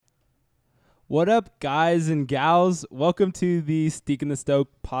What up, guys and gals? Welcome to the Steak in the Stoke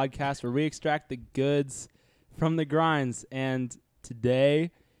podcast, where we extract the goods from the grinds. And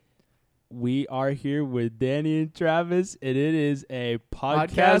today, we are here with Danny and Travis, and it is a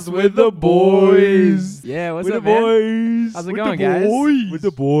podcast with the boys. Yeah, what's with up, the man? boys. How's it With going, the guys? boys. With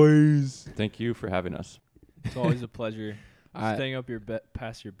the boys. Thank you for having us. It's always a pleasure Alright. staying up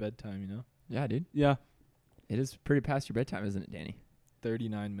past your bedtime, you know? Yeah, dude. Yeah. It is pretty past your bedtime, isn't it, Danny?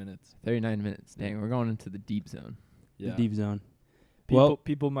 39 minutes. 39 minutes. Dang, we're going into the deep zone. Yeah. The deep zone.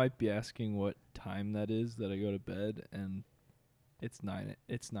 People might be asking what time that is that I go to bed, and it's 9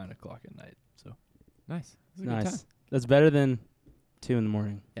 o'clock at night. So Nice. It's a good time. Nice. That's better than 2 in the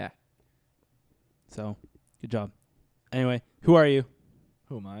morning. Yeah. So, good job. Anyway, who are you?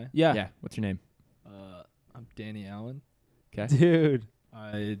 who am I? Yeah. What's your name? I'm Danny Allen. Okay. Dude.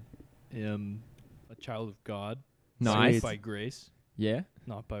 I am a child of God. Nice. Saved by grace, Yeah.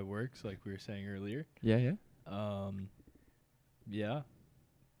 not by works, like we were saying earlier. Yeah. Yeah.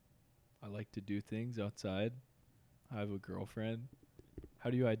 I like to do things outside. I have a girlfriend. How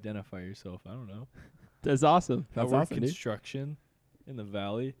do you identify yourself? I don't know. That's awesome. That's I work awesome, dude. construction in the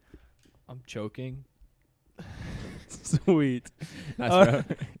valley. I'm choking. Sweet. Nice, bro.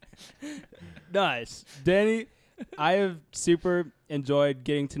 Nice. Danny, I have super enjoyed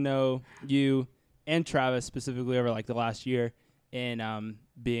getting to know you and Travis specifically over like the last year, and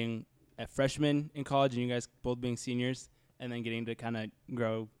being a freshman in college and you guys both being seniors, and then getting to kind of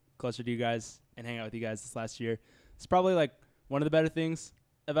grow closer to you guys and hang out with you guys this last year. It's probably like one of the better things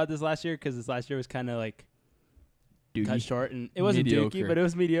about this last year, because this last year was kind of like cut short, and it wasn't dookie, Mediocre. but it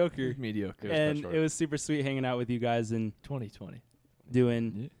was mediocre. Mediocre. And it was super sweet hanging out with you guys and 2020.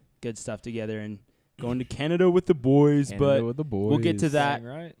 doing Yeah. good stuff together and going to Canada with the boys. Canada But with the boys. we'll get to that Dang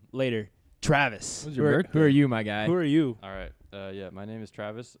right. later. Travis, When's Who your are, birthday? who are you, my guy? who are you? All right. Yeah, my name is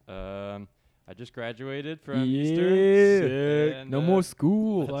Travis. I just graduated from Yeah. Eastern. Sick. and, No more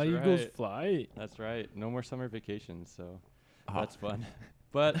school. That's Fly, Eagles, right. fly. That's right. No more summer vacations, so Ah. that's fun.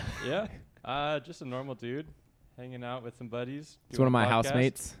 But yeah, just a normal dude hanging out with some buddies. It's doing one of a my podcast.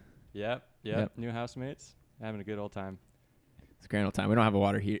 housemates. Yep. Yep. New housemates. Having a good old time. It's a grand old time. We don't have a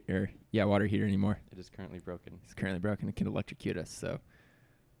water heater anymore. It is currently broken. It's currently broken. It can electrocute us, so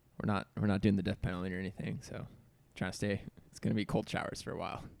we're not doing the death penalty or anything. So trying to stay. It's gonna be cold showers for a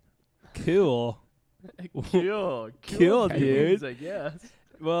while. Cool. Cool, dude. I guess.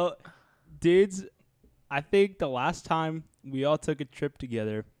 Well, dudes, I think the last time we all took a trip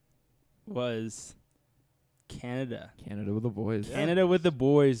together was Canada. Canada with the boys. Yeah. Canada with the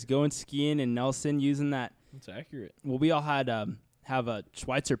boys, going skiing in Nelson, using that. That's accurate. Well, we all had have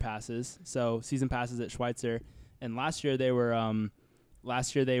Schweitzer passes, so season passes at Schweitzer, and last year they were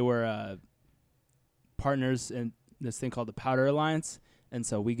partners in this thing called the Powder Alliance, and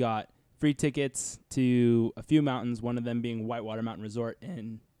so we got free tickets to a few mountains, one of them being Whitewater Mountain Resort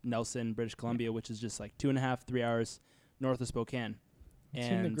in Nelson, British Columbia, which is just like 2.5-3 hours north of Spokane. It's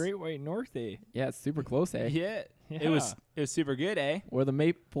in the Great White North, eh? Yeah, it's super close, eh? Yeah, it was super good, eh? Where the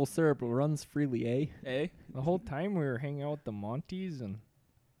maple syrup runs freely, eh? Eh? The whole time we were hanging out with the Monties and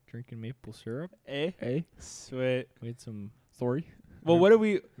drinking maple syrup. Eh? Eh? Sweet. We had some. Sorry. Well, what do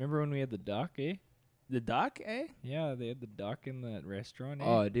we? Remember when we had the duck, eh? The duck, eh? Yeah, they had the duck in that restaurant. Eh?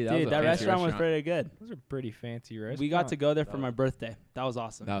 Oh, dude, that Dude, was a that fancy restaurant was pretty good. Those are pretty fancy restaurants. We got to go there That for my was- birthday. That was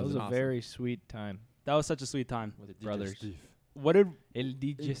awesome. That That was a awesome. very sweet time. That was such a sweet time. With a Brothers. digestif. What did El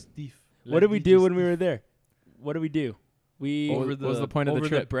digestif. what did we do when we were there? What did we do? We What was the point of the over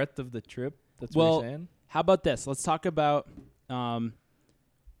trip? the breadth of the trip. That's Well, what you're saying. how about this? Let's talk about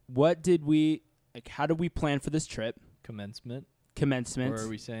what did we like? How did we plan for this trip? Commencement. Commencement. Or are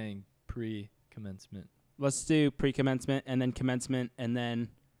we saying pre-commencement? Let's do pre-commencement and then commencement and then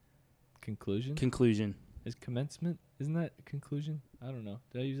Conclusion? conclusion. Is commencement? Isn't that a conclusion? I don't know.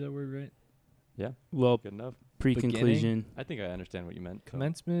 Did I use that word right? Yeah. Well, Good enough. pre-conclusion. I think I understand what you meant. so.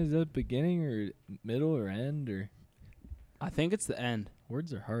 Commencement, is that beginning or middle or end? Or I think it's the end.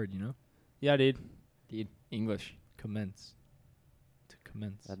 words are hard, you know? Yeah, dude. Dude, English. Commence. To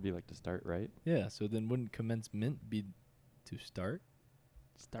commence. That'd be like to start, right? Yeah, so then wouldn't commencement be to start?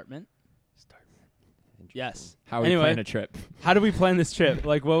 Startment. Start. Yes. How are we Anyway. planning a trip? How did we plan this trip?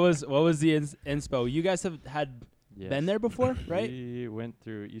 Like, what was the inspo? You guys have had been there before, right? We went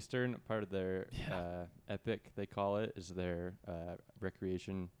through Eastern. Part of their Yeah. Epic, they call it, is their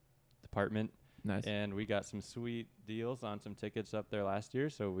recreation department. Nice. And we got some sweet deals on some tickets up there last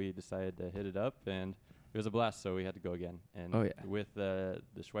year, so we decided to hit it up, and it was a blast, so we had to go again. And Oh, yeah. with the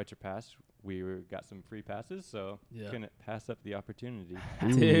Schweitzer Pass, got some free passes, so Yeah. couldn't pass up the opportunity.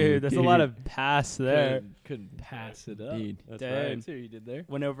 Dude, there's a lot of pass there. Couldn't pass it up. Dude. That's Dude. right. See what you did there?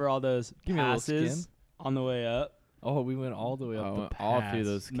 Went over all those Give me a little passes skin. on the way up. Oh, we went all the way up the all pass. through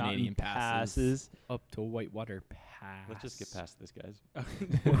those Canadian Mountain passes. Up to Whitewater Pass. Let's just get past this, guys.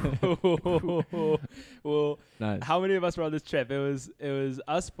 Well, Nice. how many of us were on this trip? It was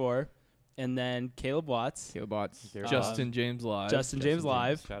us four, and then Caleb Watts, Caleb Watts. Garrett Justin James live. Justin James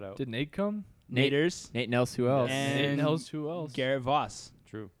live, Shout out. Did Nate come? Naders, Nate Nels, who else? And Nate knows who else. Garrett Voss.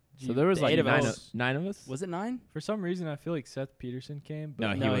 True. So there was The like eight of nine us. nine of us? Was it 9? For some reason, I feel like Seth Peterson came. But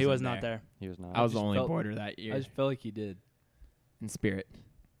No, No, he wasn't was not there. there. He was not. I was the just only felt- boarder that year I just felt like he did. in spirit.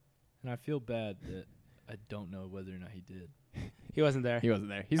 And I feel bad that I don't know whether or not he did. He wasn't there. He wasn't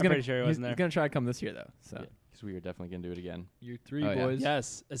there. He's I'm gonna pretty sure he wasn't He's there. gonna try to come this year though. So Because we are definitely going to do it again. Your three Oh, yeah. boys.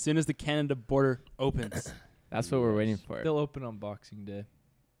 Yes, as soon as the Canada border opens. that's what we're waiting for. They'll open on Boxing Day.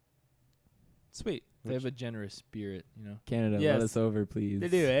 Sweet. They have a generous spirit, you know. Canada, Yes. let us over, please. They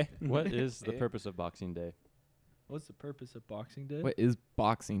do, eh? What is the Eh? purpose of Boxing Day? What's the purpose of Boxing Day? What is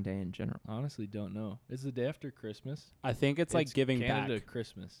Boxing Day in general? Honestly, don't know. It's the day after Christmas. I think it's like giving Canada back.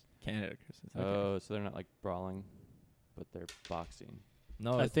 Christmas. Canada Christmas. Okay. Oh, so they're not like brawling, but they're boxing.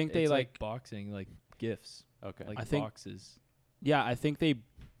 No, I think they it's like- boxing, like gifts, Okay. like I think- boxes. Yeah, I think they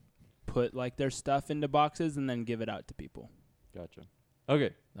put like their stuff into boxes and then give it out to people. Gotcha.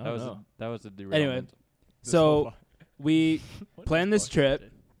 Okay. I That don't was know. that was a derailment. This so whole- we What planned is this Boxing trip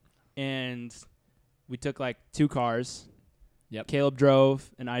Day? and we took like 2 cars. Yep. Caleb drove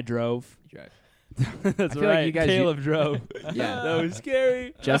and I drove. You drive. That's I feel like right. you guys Caleb drove. Yeah. That was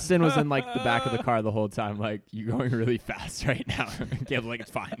scary. Justin was in like the back of the car the whole time, like, you're going really fast right now. Caleb's like,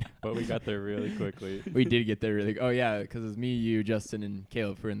 it's fine. but we got there really quickly. We did get there really. Oh yeah, because it was me, you, Justin, and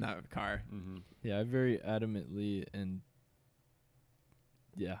Caleb were in that car. Mm-hmm. Yeah, I very adamantly and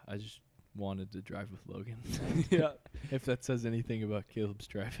I just wanted to drive with Logan. Yeah. If that says anything about Caleb's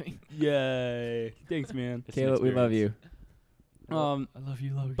driving. Yay. Thanks, man. It's an Caleb, we love you. Um, I love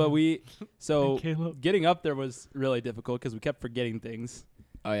you, Logan. but we so And Caleb. getting up there was really difficult because we kept forgetting things.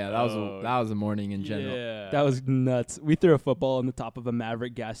 Oh yeah, that was a morning in general. Yeah. That was nuts. We threw a football on the top of a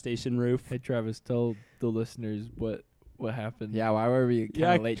Maverick gas station roof. Hey Travis, tell the listeners what happened. Yeah, why were we kind of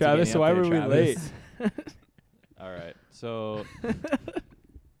Yeah, late? Travis, to so getting why up were there, we Travis? All right. So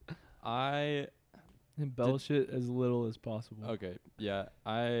I Embellish it as little as possible. okay. Yeah.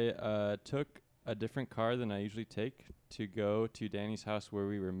 I took a different car than I usually take to go to Danny's house where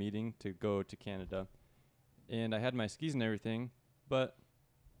we were meeting to go to Canada. And I had my skis and everything, but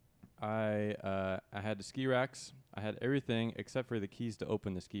I had the ski racks. I had everything except for the keys to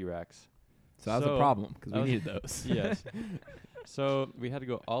open the ski racks. So that was So, a problem because that we was- needed those. Yes. So we had to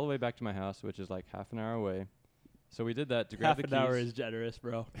go all the way back to my house, which is like half an hour away. So we did that to grab Half the an keys. hour is generous,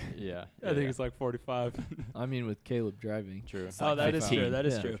 bro. Yeah. I think it's like 45. I mean, with Caleb driving. true. It's Oh, like that is 15. true. That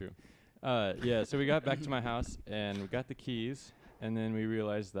is Yeah. true. Yeah, so we got back to my house and we got the keys, and then we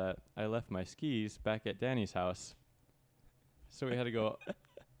realized that I left my skis back at Danny's house. So we had to go.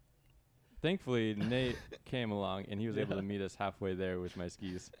 Thankfully, Nate came along and he was able to meet us halfway there with my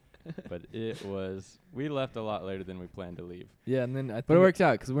skis. But we left a lot later than we planned to leave. Yeah, and then I think But it worked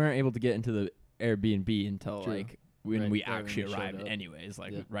out because we weren't able to get into the Airbnb until True. like when Right, we right when actually we showed arrived. up. Anyways,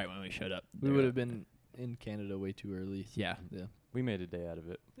 like Yeah. right when we showed up, we they would were have like- been in Canada way too early. Yeah, Yeah. We made a day out of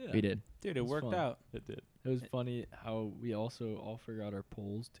it. we did. Dude, it It was worked fun. out. It did. It was funny how we also all forgot our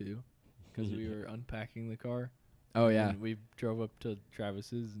poles too, because we were unpacking the car. Oh yeah, And we drove up to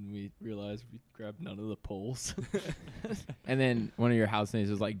Travis's and we realized we grabbed none of the poles. and then one of your housemates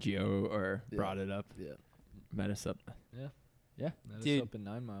was like Gio or Yeah. brought it up, Yeah. met us up. Met us Dude. up in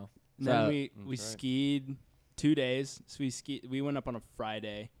 9 Mile. And then So- we That's right. skied 2 days. So we went up on a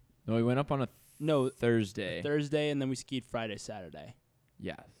Friday. No, we went up on a No, Thursday. Thursday, and then we skied Friday, Saturday,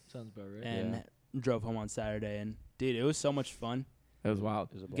 Yeah, Sounds about right. and drove home on Saturday. And dude, it was so much fun. it was wild.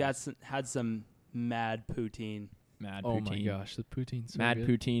 It was a We had some mad poutine. Mad Oh poutine. my gosh, the poutine's so Mad good.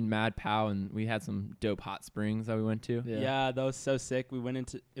 poutine, Mad Pow, and we had some dope hot springs that we went to. Yeah. That was so sick. We went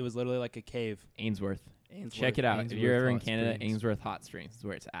into it was literally like a cave. Ainsworth. Ainsworth. Check it out. If Ainsworth you're ever in Hot Canada, Springs. Ainsworth Hot Springs is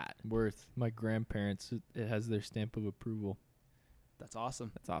where it's at. Worth. My grandparents, it has their stamp of approval. That's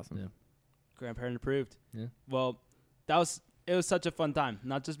awesome. That's awesome. Yeah. Grandparent approved. Yeah. Well, it was such a fun time.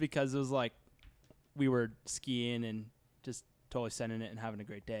 Not just because it was like we were skiing and just totally sending it and having a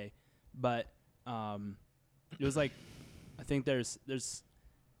great day, but it was like I think there's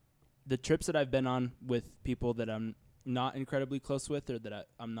the trips that I've been on with people that I'm not incredibly close with, or that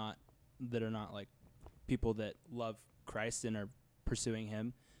I'm not that are not like people that love Christ and are pursuing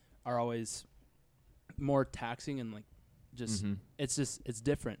Him, are always more taxing and like just Mhm. it's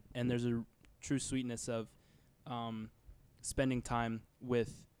different, and there's true sweetness of spending time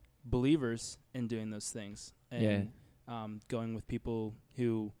with believers and doing those things, and going with people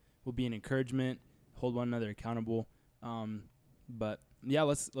who will be an encouragement, hold one another accountable. But yeah,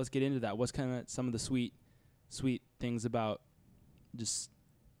 let's get into that. What's kind of some of the sweet things about just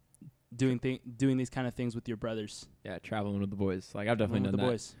doing these kind of things with your brothers? Yeah, traveling with the boys. Like I've definitely with done the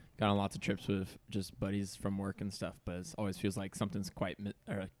that. boys. Gone on lots of trips with just buddies from work and stuff, but it always feels like something's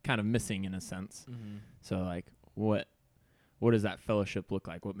or kind of missing in a sense. Mm-hmm. So like, what does that fellowship look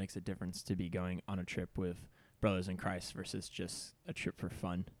like? What makes a difference to be going on a trip with brothers in Christ versus just a trip for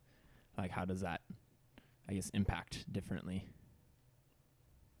fun? Like, how does that, I guess, impact differently?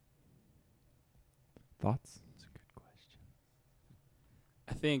 Thoughts? That's a good question.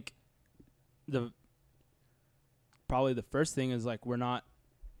 I think probably the first thing is like, we're not,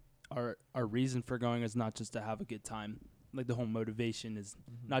 our reason for going is not just to have a good time. Like the whole motivation is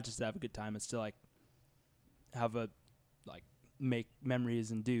not just to have a good time. It's to like make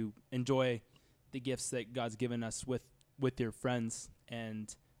memories and enjoy the gifts that God's given us with your friends,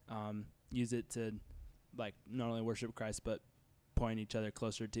 and use it to like not only worship Christ but point each other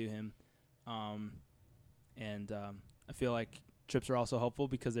closer to Him. And I feel like trips are also helpful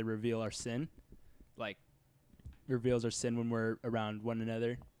because they reveal our sin, like reveals our sin when we're around one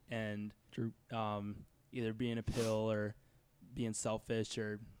another, and either being a pill or being selfish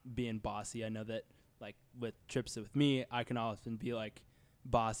or being bossy. I know that like with trips with me, I can often be like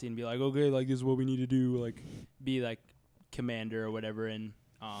bossy and be like, okay, like this is what we need to do, like be like commander or whatever. And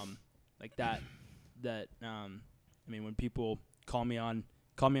like that I mean, when people call me on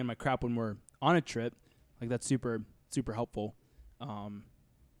my crap when we're on a trip, like that's super helpful. And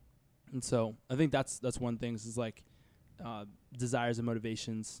so I think that's one thing is like desires and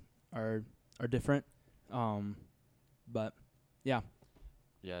motivations are different. But yeah.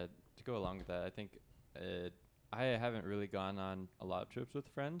 Yeah, to go along with that, I think I haven't really gone on a lot of trips with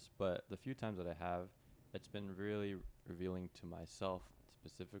friends, but the few times that I have, it's been really revealing to myself,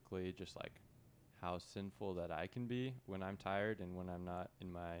 specifically just like how sinful that I can be when I'm tired and when I'm not in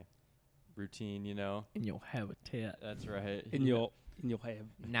my routine, you know. In your habitat. That's right. In your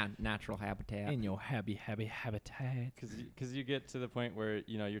have Natural habitat. In your habitat. Because you get to the point where,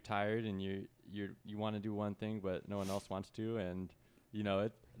 you know, you're tired and you want to do one thing, but no one else wants to, and you know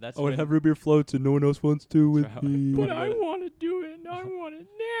that's. I would have root beer floats and no one else wants to with right. me. But I want to do it, and I want it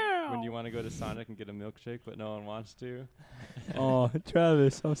now. when you want to go to Sonic and get a milkshake, but no one wants to. Oh,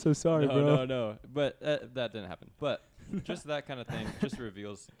 Travis, I'm so sorry, bro. No. But that didn't happen. But just that kind of thing just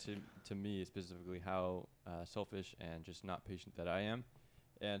reveals to me specifically how selfish and just not patient that I am.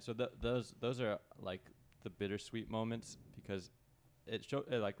 And so those are like the bittersweet moments, because it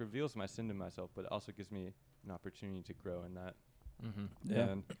like reveals my sin to myself, but it also gives me an opportunity to grow in that. Mm-hmm.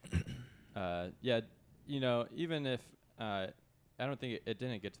 Yeah. And you know, even if I don't think it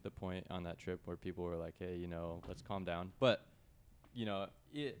didn't get to the point on that trip where people were like, hey, you know, let's calm down. But you know,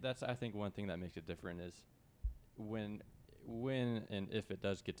 that's, I think, one thing that makes it different is when and if it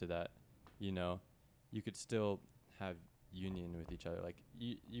does get to that, you know, you could still have union with each other. Like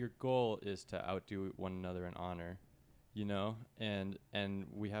your goal is to outdo one another in honor, you know, and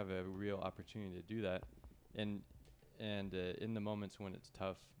we have a real opportunity to do that. And in the moments when it's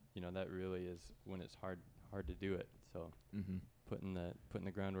tough, you know, that really is when it's hard to do it. So putting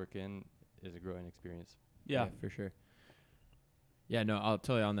the groundwork in is a growing experience. Yeah, for sure. Yeah, no, I'll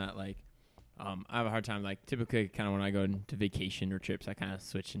tell you on that. Like, I have a hard time. Like, typically, kind of when I go into vacation or trips, I kind of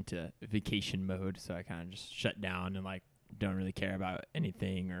switch into vacation mode. So I kind of just shut down and like don't really care about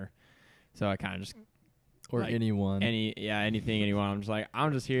anything, or so I kind of just or like anyone. Anything, anyone. I'm just like,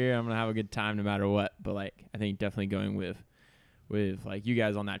 I'm just here. I'm gonna have a good time no matter what. But like, I think definitely going with like you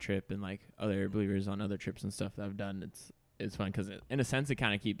guys on that trip and like other believers on other trips and stuff that I've done, it's fun because in a sense it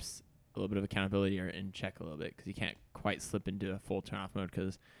kind of keeps a little bit of accountability or in check a little bit, because you can't quite slip into a full turn off mode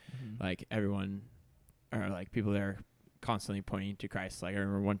because like everyone or like people there constantly pointing to Christ. Like I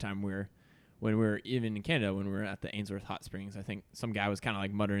remember one time when we were even in Canada, when we were at the Ainsworth Hot Springs, I think some guy was kind of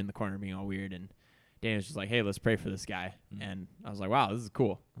like muttering in the corner being all weird, and Danny was just like, hey, let's pray for this guy. And I was like, wow, this is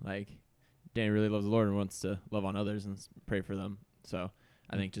cool. Like Danny really loves the Lord and wants to love on others and pray for them. So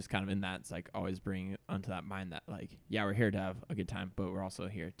I think just kind of in that, it's like always bringing onto that mind that like, yeah, we're here to have a good time, but we're also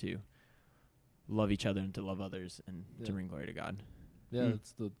here to love each other and to love others and to bring glory to God. Yeah,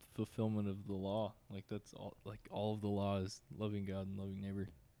 it's the fulfillment of the law. Like that's all. Like all of the law is loving God and loving neighbor.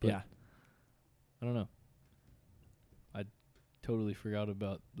 But yeah, I don't know. I totally forgot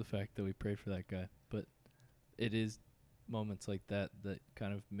about the fact that we prayed for that guy. But it is moments like that that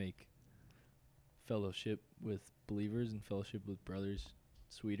kind of make fellowship with believers and fellowship with brothers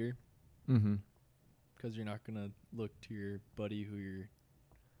sweeter. Mm-hmm. Because you're not gonna look to your buddy who you're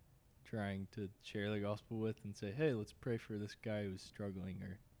trying to share the gospel with and say, "Hey, let's pray for this guy who's struggling,"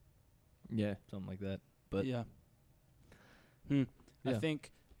 or Yeah. something like that. But yeah. Yeah. I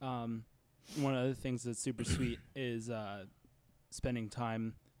think one of the things that's super sweet is spending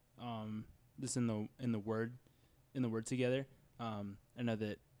time just in the word together. I know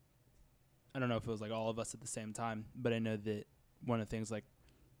that I don't know if it was like all of us at the same time, but I know that one of the things like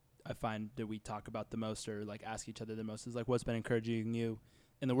I find that we talk about the most or like ask each other the most is like what's been encouraging you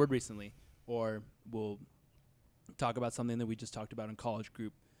in the word recently, or we'll talk about something that we just talked about in college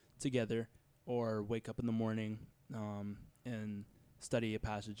group together, or wake up in the morning and study a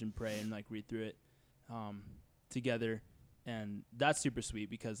passage and pray and like read through it together. And that's super sweet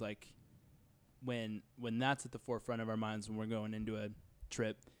because like when that's at the forefront of our minds when we're going into a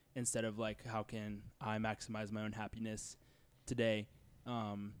trip, instead of like how can I maximize my own happiness today,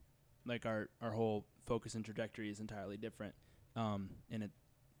 like our whole focus and trajectory is entirely different, and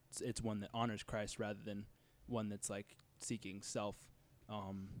it's one that honors Christ rather than one that's like seeking self,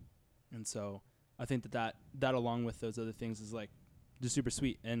 and so I think that along with those other things is like just super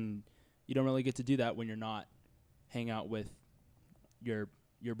sweet, and you don't really get to do that when you're not hang out with your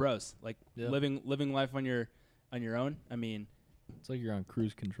bros, like living life on your own. I mean, it's like you're on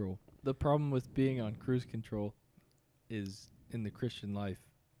cruise control. The problem with being on cruise control is in the Christian life,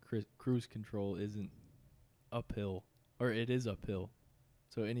 cruise control isn't uphill, or it is uphill.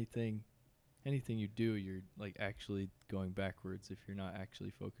 So anything you do, you're like actually going backwards if you're not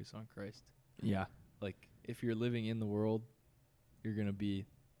actually focused on Christ. Yeah. Like if you're living in the world, you're going to be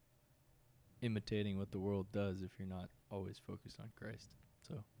imitating what the world does if you're not always focused on Christ.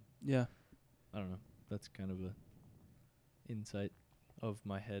 So, yeah. I don't know. That's kind of a insight of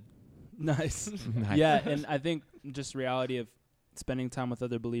my head. Nice. Nice. Yeah, and I think just reality of spending time with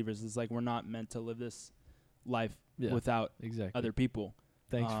other believers is like we're not meant to live this life without exactly other people.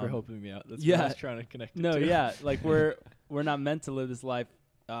 Thanks for helping me out. That's yeah. what I was trying to connect it No, to. yeah, like we're not meant to live this life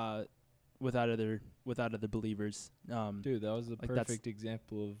without other believers. Dude, that was a like perfect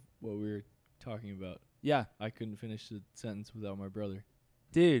example of what we were talking about. Yeah, I couldn't finish the sentence without my brother.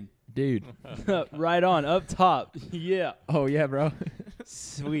 dude, Right on up top. Yeah, Oh yeah, bro.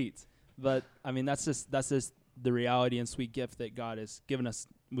 sweet. But I mean, that's just the reality and sweet gift that God has given us,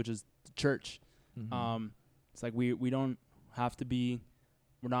 which is the church. Mm-hmm. It's like we don't have to be.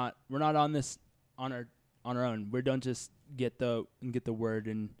 We're not on this on our own. We don't just get the word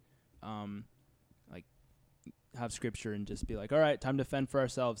and like have scripture and just be like, all right, time to fend for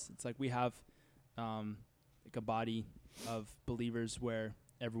ourselves. It's like we have like a body of believers where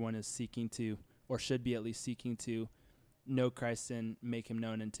everyone is seeking to, or should be at least seeking to, know Christ and make him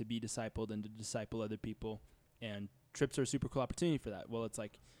known and to be discipled and to disciple other people. And trips are a super cool opportunity for that. Well, it's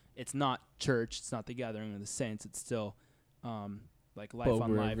like it's not church, it's not the gathering of the saints, it's still like life but on life.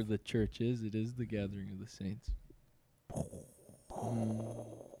 wherever the church is, it is the gathering of the saints.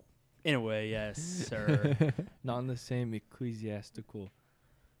 In a way, yes, sir. Not in the same ecclesiastical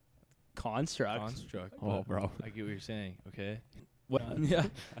Construct. Oh, but bro. I get what you're saying, okay? Yeah,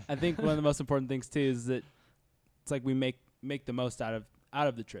 I think one of the most important things too is that it's like we make the most out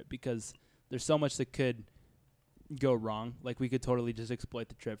of the trip, because there's so much that could go wrong. Like we could totally just exploit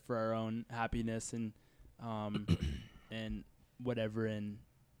the trip for our own happiness and and whatever, and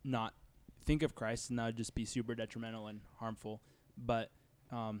not think of Christ, and that would just be super detrimental and harmful. But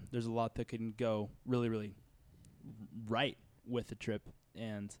there's a lot that can go really, really right with the trip,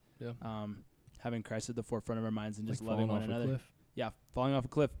 and having Christ at the forefront of our minds and just like loving one falling off another. a cliff. Yeah, falling off a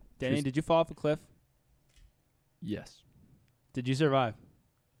cliff. Danny, Just- did you fall off a cliff? Yes. Did you survive?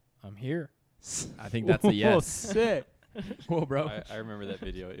 I'm here. I think that's a yes. Sick. Whoa, bro. I remember that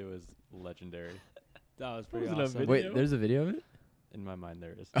video. It was legendary. That was pretty Was it a awesome. video? Wait, there's a video of it? In my mind,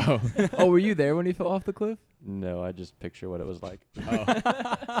 there is. Oh. Oh, were you there when he fell off the cliff? No, I just picture what it was like.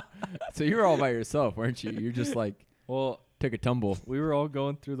 Oh. So you were all by yourself, weren't you? You just like Well, took a tumble. we were all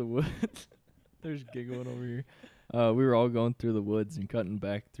going through the woods. There's giggling over here. We were all going through the woods and cutting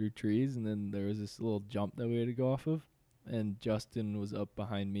back through trees, and then there was this little jump that we had to go off of, and Justin was up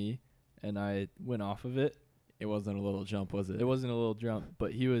behind me, and I went off of it. It wasn't a little jump, was it? It wasn't a little jump,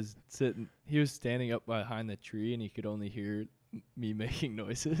 but he was standing up behind the tree, and he could only hear me making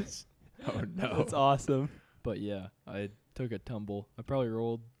noises. Oh no. That's awesome. But yeah, I took a tumble. I probably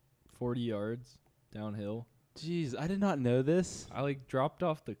rolled 40 yards downhill. Jeez, I did not know this. I like dropped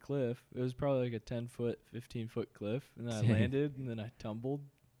off the cliff. It was probably like a 10-foot, 15-foot cliff, and then I Dang. landed, and then I tumbled,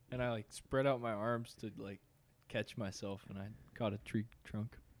 and I like spread out my arms to like catch myself, and I caught a tree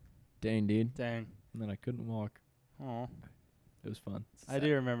trunk, Dang, dude. Dang. and then I couldn't walk. Oh. It was fun. I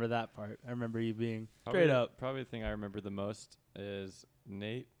do remember that part. I remember you being Probably, straight up. Probably the thing I remember the most is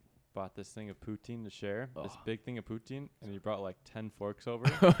Nate bought this thing of poutine to share, this Oh. big thing of poutine, and he brought like 10 forks over.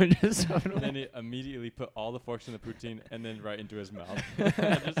 Just And then he immediately put all the forks in the poutine and then right into his mouth. And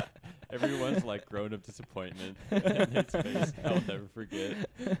just everyone's like groan of disappointment in Nate's face. I'll never forget.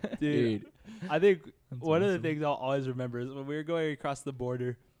 Dude, I think That's one of the awesome. things I'll always remember is when we were going across the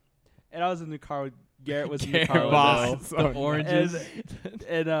border, and I was in the car with Garrett was in the Garrett car with was. us. The oranges.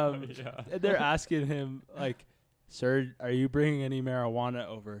 and Yeah. and they're asking him like, "Sir, are you bringing any marijuana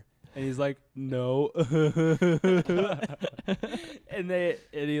over?" And he's like, "No." and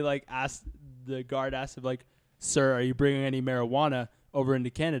he like asked the guard asked him like, "Sir, are you bringing any marijuana over into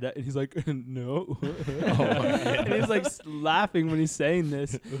Canada?" And he's like, "No." And he's like laughing when he's saying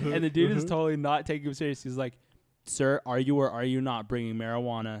this, and the dude is totally not taking him serious. He's like, "Sir, are you or are you not bringing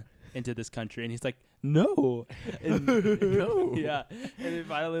marijuana into this country?" And he's like, "No." And No. Yeah. And they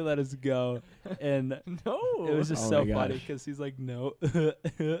finally let us go. And No. it was just Oh so my funny gosh. because he's like, "No."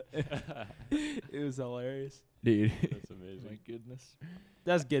 It was hilarious. Dude. That's amazing. My goodness.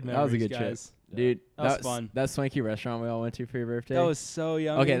 That's good That memories, was a good trip. guys. Dude, That was fun. That swanky restaurant we all went to for your birthday. That was so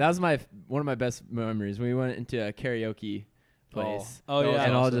young. okay. That was one of my best memories. We went into a karaoke place. Oh, That was yeah.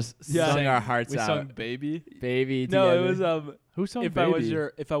 and all awesome. just Yeah. sung our hearts We out. sung "Baby." Baby. No, it together. was Who sung if "Baby"?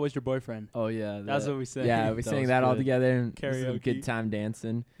 I was your boyfriend. Oh yeah, That's what we said. Yeah, we That sang was that all good. together and it was a Karaoke. good time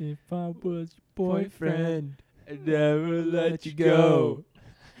dancing. If I was your Boyfriend, I'd never let you go.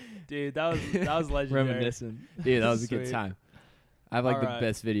 Dude, that was legendary. Reminiscent. Dude, that was a good Sweet. time. I have like Alright. the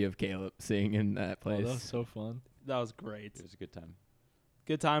best video of Caleb singing in that Oh, place. that was so fun. That was great. It was a good time.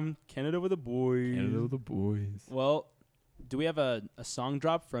 Good time. Canada with the boys. Canada with the boys. Well, do we have a song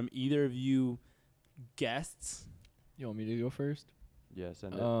drop from either of you guests? You want me to go first? Yes,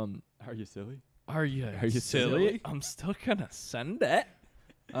 and are you silly? Are you silly? I'm still gonna send it.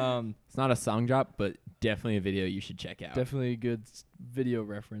 It's not a song drop, but definitely a video you should check out. Definitely a good video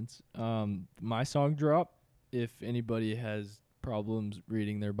reference. My song drop, if anybody has problems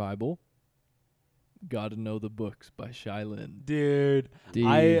reading their Bible, Gotta Know the Books by Shylin. Dude, Dude,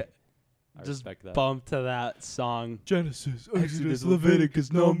 I I just respect that. bumped to that song. Genesis, Exodus,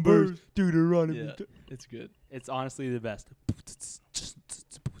 Leviticus, Numbers, Deuteronomy. Yeah, it's good. It's honestly the best.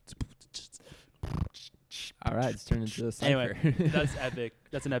 all right, it's turned into a Anyway, cipher. That's epic.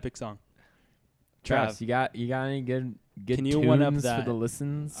 That's an epic song. Travis, Trav. you got any good Can you one up tunes that? for the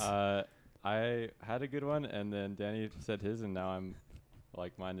listens? I had a good one, and then Danny said his, and now I'm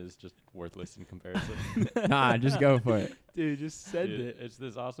like, mine is just worthless in comparison. Nah, just go for it. Dude, just send Dude, it. It's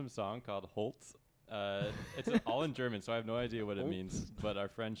this awesome song called Holtz. It's all in German, so I have no idea what it means. But our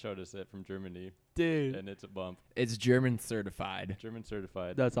friend showed us it from Germany, Dude, and it's a bump. It's German certified. German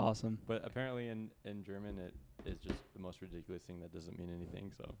certified. that's awesome. But apparently in German, it is just the most ridiculous thing that doesn't mean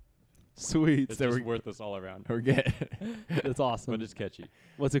anything. So Sweet. it's So just we're- worthless all around. We're good. That's awesome. But it's catchy.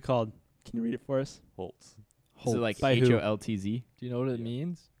 What's it called? Can you read it for us? Holtz Is it like By who? HOLTZ? Do you know what it Yeah.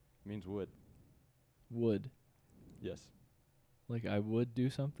 means? means wood. Would. Yes, Like I would do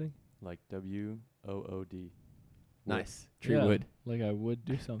something? like WOOD. Nice. True Yeah, wood. Like I would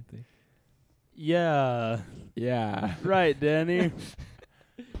do something. Yeah. Yeah. Right, Danny.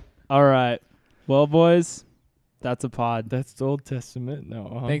 All right. Well, boys, that's a pod. That's the Old Testament.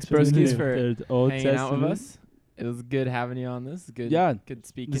 No. Thanks, to the broskies, New. for The Old hanging out with Testament. us. It was good having you on this. Good. Yeah. Good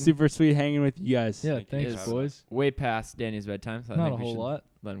speaking. It's super sweet hanging with you guys. Yeah, Thank you thanks, for having boys. Way past Danny's bedtime, so I Not a think we whole should lot.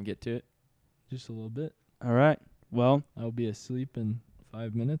 let him get to it. Just a little bit. All right. Well, I'll be asleep in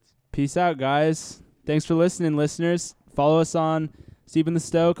 5 minutes. peace out, guys. Thanks for listening, listeners. Follow us on Steven the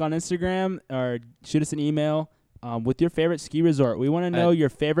Stoke on Instagram or shoot us an email with your favorite ski resort. We want to know your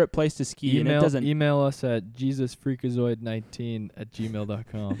favorite place to ski. And it doesn't. Email us at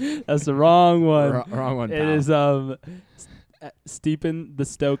JesusFreakazoid19@gmail.com. That's the wrong one. Wrong one. It pal. is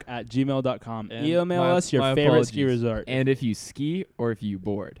StephenTheStoke@gmail.com. And Email my- us your my favorite ski apologies. resort. And if you ski or if you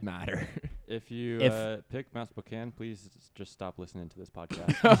board, matter. If you If- pick Mount Spokane, please just stop listening to this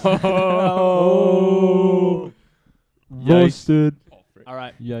podcast. Oh. Yikes. Roasted. All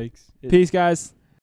right. Yikes. Peace, guys.